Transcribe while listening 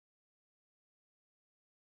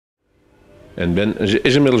En Ben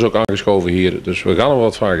is inmiddels ook aangeschoven hier, dus we gaan hem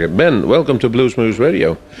wat vragen. Ben, welcome to Bluesmoose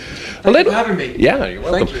Radio. Thank you for having me. Yeah, you're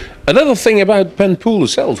welcome. Thank you. A little thing about Ben Poole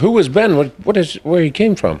himself. Who is Ben? Where he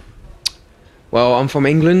came from? Well, I'm from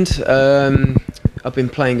England. I've been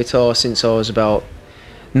playing guitar since I was about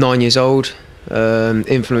 9 years old.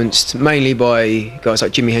 Influenced mainly by guys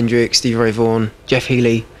like Jimi Hendrix, Stevie Ray Vaughan, Jeff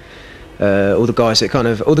Healey, all the guys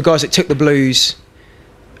that took the blues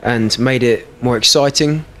and made it more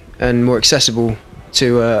exciting and more accessible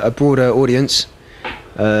to a broader audience.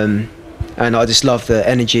 And I just love the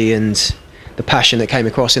energy and the passion that came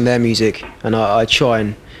across in their music, and I try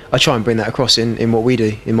and bring that across in what we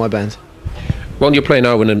do in my band. Well, you play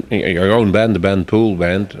now in your own band, the Ben Poole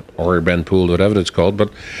band, or Ben Poole, whatever it's called, but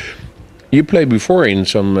you played before in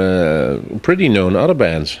some pretty known other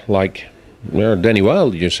bands, like Danny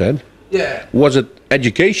Wilde, you said. Yeah. Was it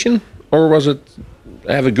education, or was it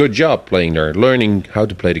have a good job playing there, learning how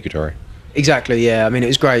to play the guitar? Exactly, yeah. I mean, it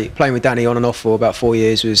was great. Playing with Danny on and off for about 4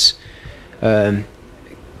 years was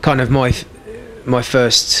kind of my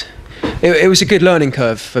first... It was a good learning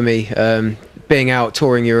curve for me, being out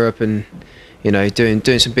touring Europe and, you know, doing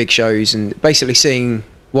some big shows and basically seeing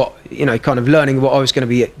what, you know, kind of learning what I was going to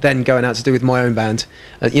be then going out to do with my own band.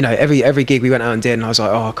 You know, every gig we went out and did, and I was like,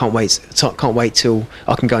 oh, I can't wait till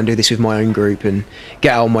I can go and do this with my own group and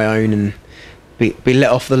get out on my own and be let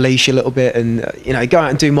off the leash a little bit, and you know, go out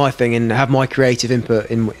and do my thing and have my creative input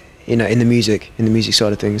in, you know, in the music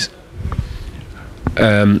side of things.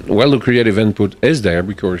 Well, the creative input is there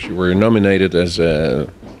because you were nominated as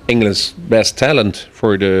England's Best Talent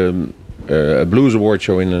for the Blues Award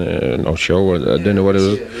show in I don't know what it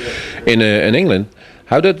was, in England.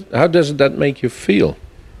 How does that make you feel?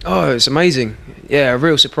 Oh, it's amazing. Yeah, a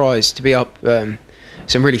real surprise to be up.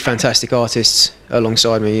 Some really fantastic artists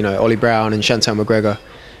alongside me, you know, Ollie Brown and Chantal McGregor,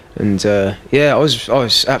 and yeah, I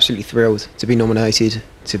was absolutely thrilled to be nominated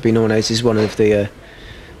as one of the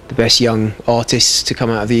best young artists to come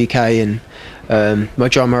out of the UK, and my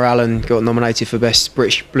drummer Alan got nominated for Best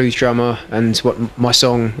British Blues Drummer, and my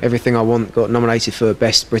song Everything I Want got nominated for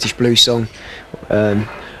Best British Blues Song. I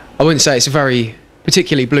wouldn't say it's a very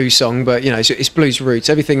particularly blues song, but you know, it's blues roots.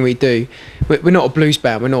 Everything we do, we're not a blues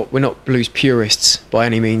band. We're not blues purists by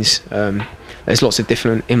any means. There's lots of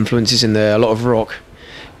different influences in there. A lot of rock,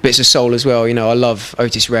 bits of soul as well. You know, I love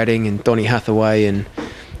Otis Redding and Donny Hathaway and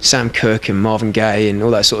Sam Cooke and Marvin Gaye and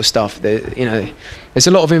all that sort of stuff. You know, there's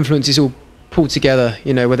a lot of influences all pulled together.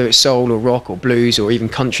 You know, whether it's soul or rock or blues or even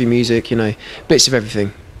country music. You know, bits of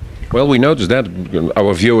everything. Well, we noticed that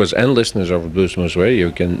our viewers and listeners of Bluesmoose Radio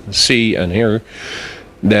can see and hear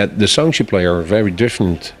that the songs you play are very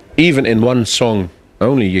different. Even in one song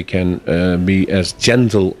only, you can be as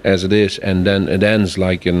gentle as it is, and then it ends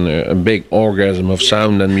like a big orgasm of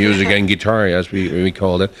sound and music and guitar, as we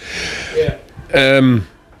call it. Yeah.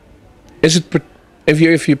 Is it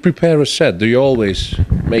if you prepare a set, do you always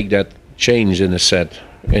make that change in a set,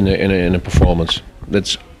 in a performance?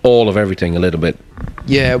 That's all of everything a little bit.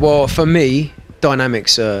 Yeah, well, for me,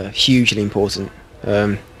 dynamics are hugely important.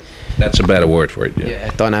 That's a better word for it. Yeah,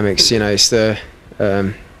 dynamics. You know, it's the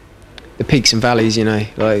peaks and valleys. You know,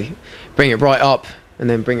 like bring it right up and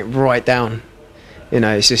then bring it right down. You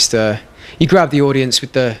know, it's just you grab the audience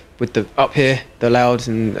with the up here, the loud,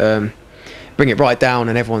 and bring it right down,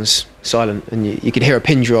 and everyone's silent, and you can hear a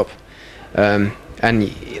pin drop.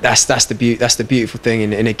 And that's the beautiful thing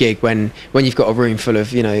in a gig when you've got a room full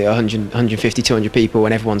of, you know, 100, 150, 200 people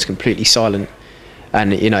and everyone's completely silent.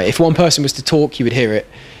 And you know, if one person was to talk, you would hear it,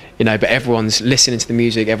 you know, but everyone's listening to the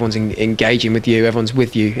music, everyone's engaging with you, everyone's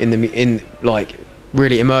with you in like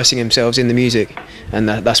really immersing themselves in the music, and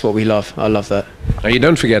that's what we love. I love that. Now you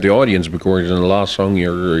don't forget the audience, because in the last song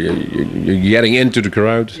you're getting into the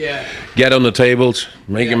crowd, yeah, get on the tables,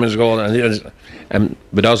 make them as well, and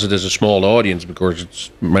because it is a small audience, because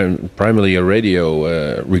it's primarily a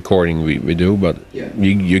radio recording we do, but yeah,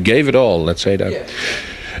 you gave it all. Let's say that. Yeah.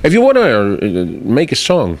 If you want to make a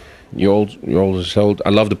song, you always told, I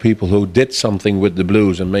love the people who did something with the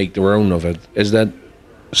blues and make their own of it. Is that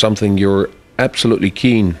something you're absolutely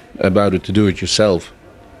keen about it, to do it yourself?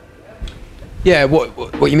 Yeah,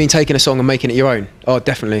 what you mean, taking a song and making it your own? Oh,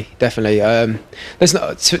 definitely. There's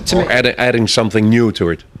not to or adding something new to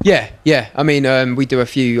it. Yeah. I mean, we do a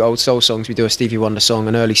few old soul songs. We do a Stevie Wonder song,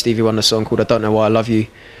 an early Stevie Wonder song called "I Don't Know Why I Love You,"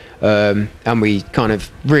 and we kind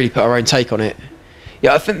of really put our own take on it.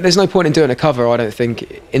 Yeah, I think there's no point in doing a cover, I don't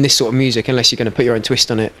think, in this sort of music, unless you're going to put your own twist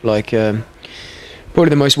on it. Like, probably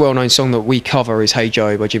the most well-known song that we cover is "Hey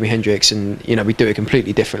Joe" by Jimi Hendrix, and you know, we do it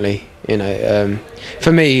completely differently. You know,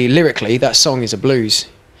 for me, lyrically, that song is a blues.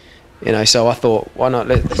 You know, so I thought, why not?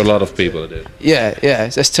 For a lot of people it is. Yeah,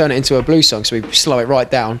 let's turn it into a blues song. So we slow it right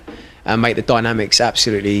down and make the dynamics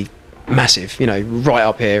absolutely massive. You know, right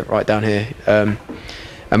up here, right down here.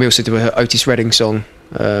 And we also do a Otis Redding song,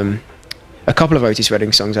 a couple of Otis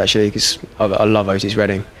Redding songs actually, because I love Otis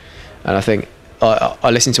Redding, and I think I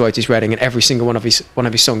listen to Otis Redding, and every single one of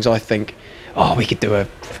his songs, I think, oh, we could do a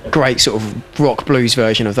great sort of rock blues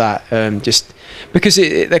version of that. Just because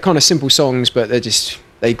they're kind of simple songs, but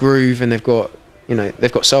they groove, and they've got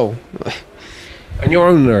soul. And your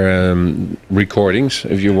own recordings,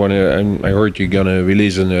 if you want to, I heard you're gonna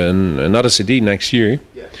release another CD next year.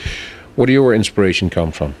 Yeah. Where do your inspiration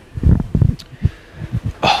come from?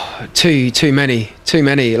 Oh, too many.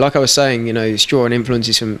 Like I was saying, you know, it's drawing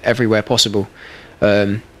influences from everywhere possible.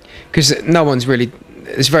 Because no one's really,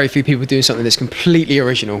 there's very few people doing something that's completely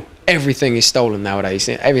original. Everything is stolen nowadays.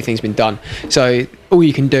 Everything's been done. So all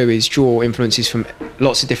you can do is draw influences from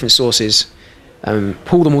lots of different sources,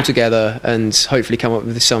 pull them all together, and hopefully come up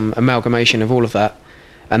with some amalgamation of all of that.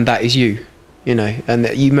 And that is you. You know, and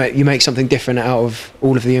you make something different out of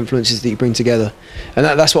all of the influences that you bring together, and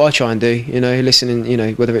that's what I try and do. You know, listening, you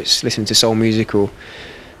know, whether it's listening to soul music or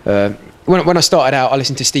when I started out, I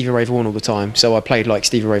listened to Stevie Ray Vaughan all the time. So I played like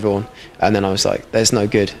Stevie Ray Vaughan, and then I was like, "There's no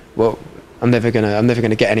good. Well, I'm never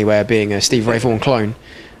gonna get anywhere being a Stevie Ray Vaughan clone."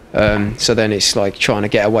 So then it's like trying to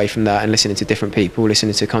get away from that and listening to different people,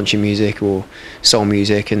 listening to country music or soul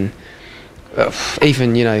music, and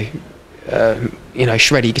even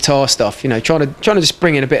shreddy guitar stuff. You know, trying to just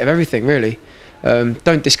bring in a bit of everything. Really,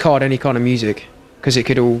 don't discard any kind of music, because it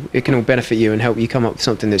can all benefit you and help you come up with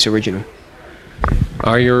something that's original.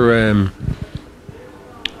 Do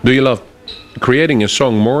you love creating a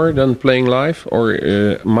song more than playing live, or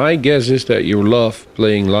my guess is that you love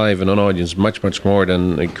playing live in an audience much more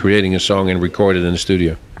than creating a song and record it in the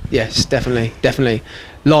studio? Yes, definitely.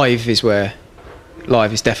 Live is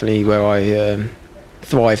definitely where I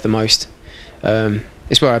thrive the most.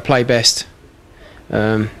 It's where I play best.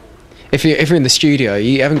 If you're in the studio,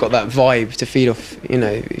 you haven't got that vibe to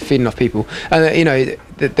feeding off people, and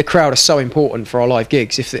the crowd are so important for our live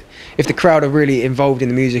gigs. If the crowd are really involved in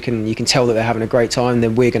the music and you can tell that they're having a great time,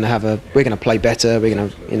 then we're gonna play better. We're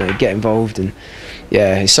gonna get involved, and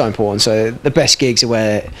yeah, it's so important. So the best gigs are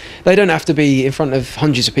where they don't have to be in front of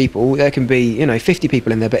hundreds of people. There can be 50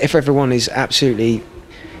 people in there, but if everyone is absolutely,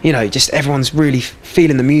 just everyone's really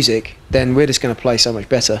feeling the music, then we're just going to play so much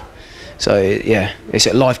better. So yeah, it's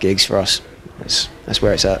at live gigs for us. That's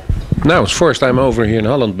where it's at. Now it's first time over here in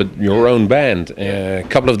Holland, but your own band. A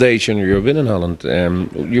couple of days you've been in Holland.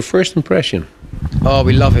 Your first impression? Oh,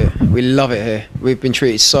 we love it. We love it here. We've been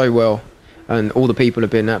treated so well, and all the people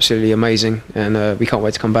have been absolutely amazing, and we can't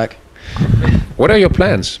wait to come back. What are your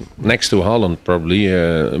plans next to Holland? Probably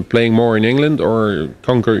playing more in England, or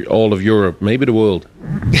conquer all of Europe, maybe the world?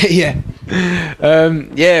 Yeah.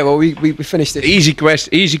 Well, we finished it. Easy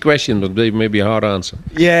question, but maybe a hard answer.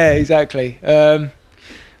 Yeah, exactly.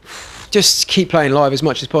 Just keep playing live as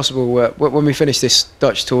much as possible. When we finish this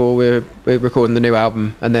Dutch tour, we're recording the new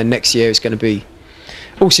album, and then next year it's going to be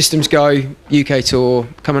all systems go. UK tour,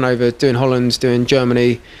 coming over, doing Holland, doing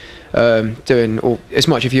Germany. Doing as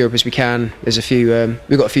much of Europe as we can. There's a few.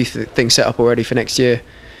 We've got a few things set up already for next year,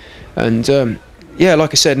 and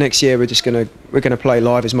like I said, next year we're gonna play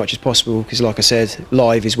live as much as possible, because, like I said,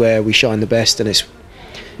 live is where we shine the best, and it's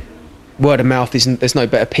word of mouth. There's no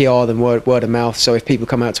better PR than word of mouth. So if people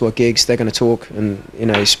come out to our gigs, they're going to talk and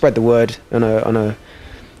spread the word on a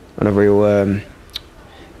real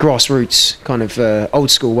grassroots kind of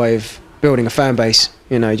old school way of building a fan base.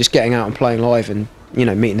 Just getting out and playing live and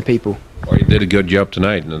meeting the people. Well, you did a good job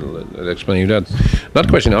tonight, and I'll explain you that. Another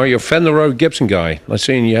question: are you a Fender or Gibson guy? I've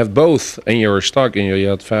seen you have both in your stock, and you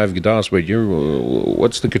had 5 guitars with you.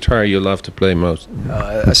 What's the guitar you love to play most?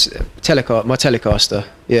 My Telecaster.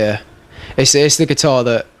 Yeah, it's the guitar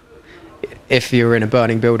that, if you were in a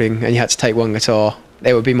burning building and you had to take one guitar,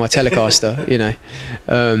 it would be my Telecaster.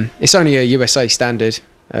 It's only a USA standard,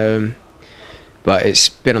 but it's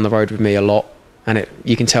been on the road with me a lot. And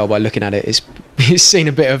you can tell by looking at it, it's seen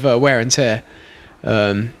a bit of wear and tear.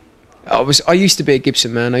 I used to be a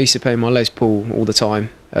Gibson man. I used to play my Les Paul all the time,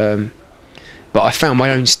 but I found my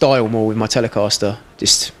own style more with my Telecaster.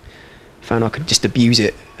 Just found I could just abuse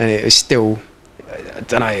it, and it was still, I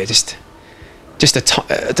don't know, just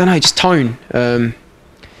tone.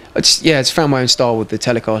 I just found my own style with the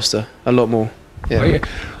Telecaster a lot more. Yeah.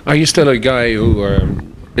 Are you still a guy who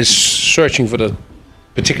is searching for the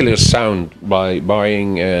particular sound by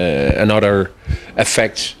buying another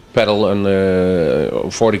effect pedal on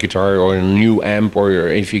for the guitar, or a new amp, or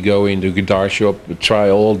if you go into a guitar shop, try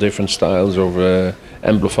all different styles of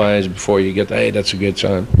amplifiers before you get, hey, that's a good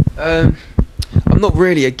sound? I'm not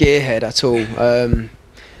really a gearhead at all.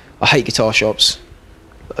 I hate guitar shops.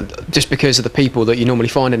 Just because of the people that you normally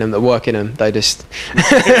find in them that work in them, they just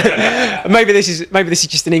maybe this is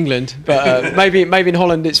just in England, but maybe in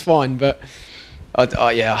Holland it's fine. But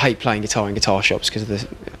yeah, I hate playing guitar in guitar shops because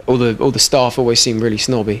all the staff always seem really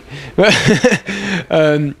snobby. But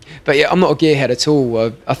yeah, I'm not a gearhead at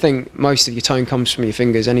all. I think most of your tone comes from your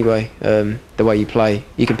fingers anyway. The way you play,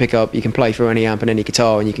 you can play through any amp and any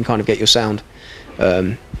guitar, and you can kind of get your sound.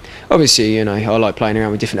 Obviously, you know, I like playing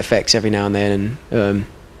around with different effects every now and then, and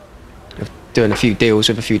doing a few deals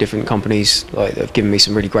with a few different companies. Like, they've given me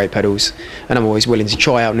some really great pedals, and I'm always willing to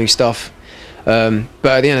try out new stuff. But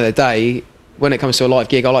at the end of the day, when it comes to a live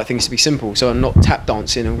gig, I like things to be simple, so I'm not tap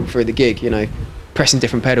dancing all through the gig, you know, pressing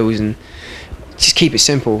different pedals, and just keep it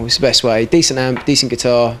simple. It's the best way. Decent amp, decent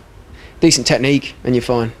guitar, decent technique, and you're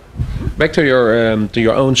fine. Back to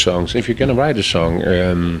your own songs. If you're gonna write a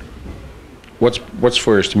song, what's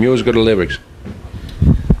first, the music or the lyrics?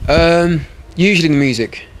 Usually the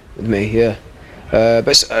music with me, yeah.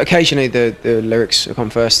 But occasionally the lyrics will come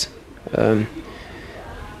first.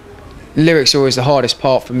 Lyrics are always the hardest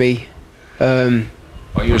part for me.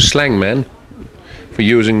 Are you a slang man for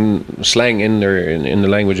using slang in the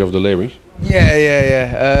language of the lyrics?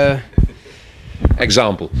 Yeah.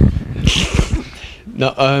 Example.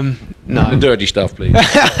 No. The dirty stuff, please.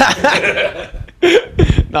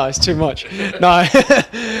 No, it's too much. No,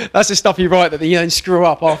 that's the stuff you write that you don't screw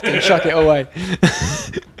up after and chuck it away.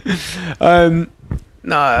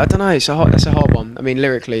 No, I don't know. That's a hard one. I mean,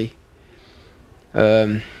 lyrically,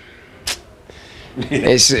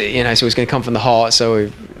 it's, you know, it's always going to come from the heart. So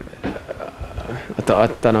I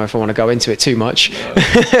don't know if I want to go into it too much.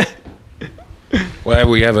 Well,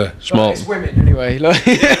 we have a small. It's women anyway. Like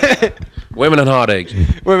Women and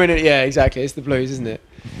heartaches. Women, yeah, exactly. It's the blues, isn't it?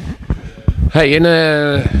 Hey, in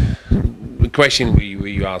a question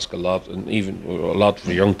we ask a lot, and even a lot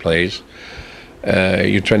for young players.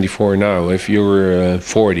 You're 24 now. If you're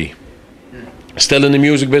 40, still in the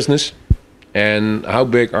music business, and how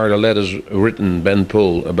big are the letters written Ben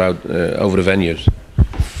Poole about over the venues?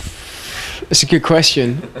 That's a good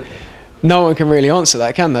question. No one can really answer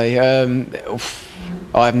that, can they?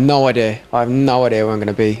 I have no idea. I have no idea where I'm going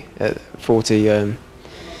to be at 40.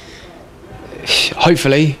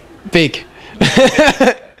 Hopefully, big.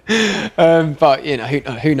 But you know,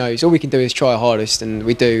 who knows? All we can do is try our hardest, and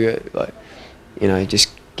we do. Like, you know,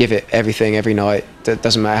 just give it everything every night. It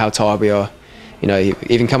doesn't matter how tired we are. You know,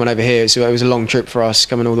 even coming over here, so it was a long trip for us,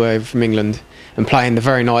 coming all the way over from England and playing the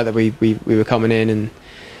very night that we were coming in.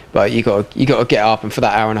 But you got to get up, and for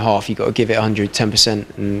that hour and a half, you got to give it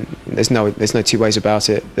 110%. And there's no two ways about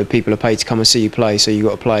it. The people are paid to come and see you play, so you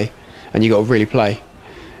got to play, and you got to really play.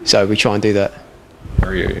 So we try and do that.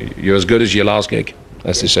 You're as good as your last gig,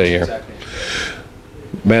 as they say here. Exactly.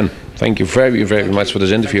 Ben, thank you very much for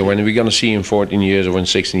this interview. When are we going to see in 14 years or in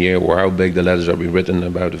 16 years, or how big the letters are being written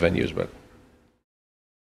about the venues? But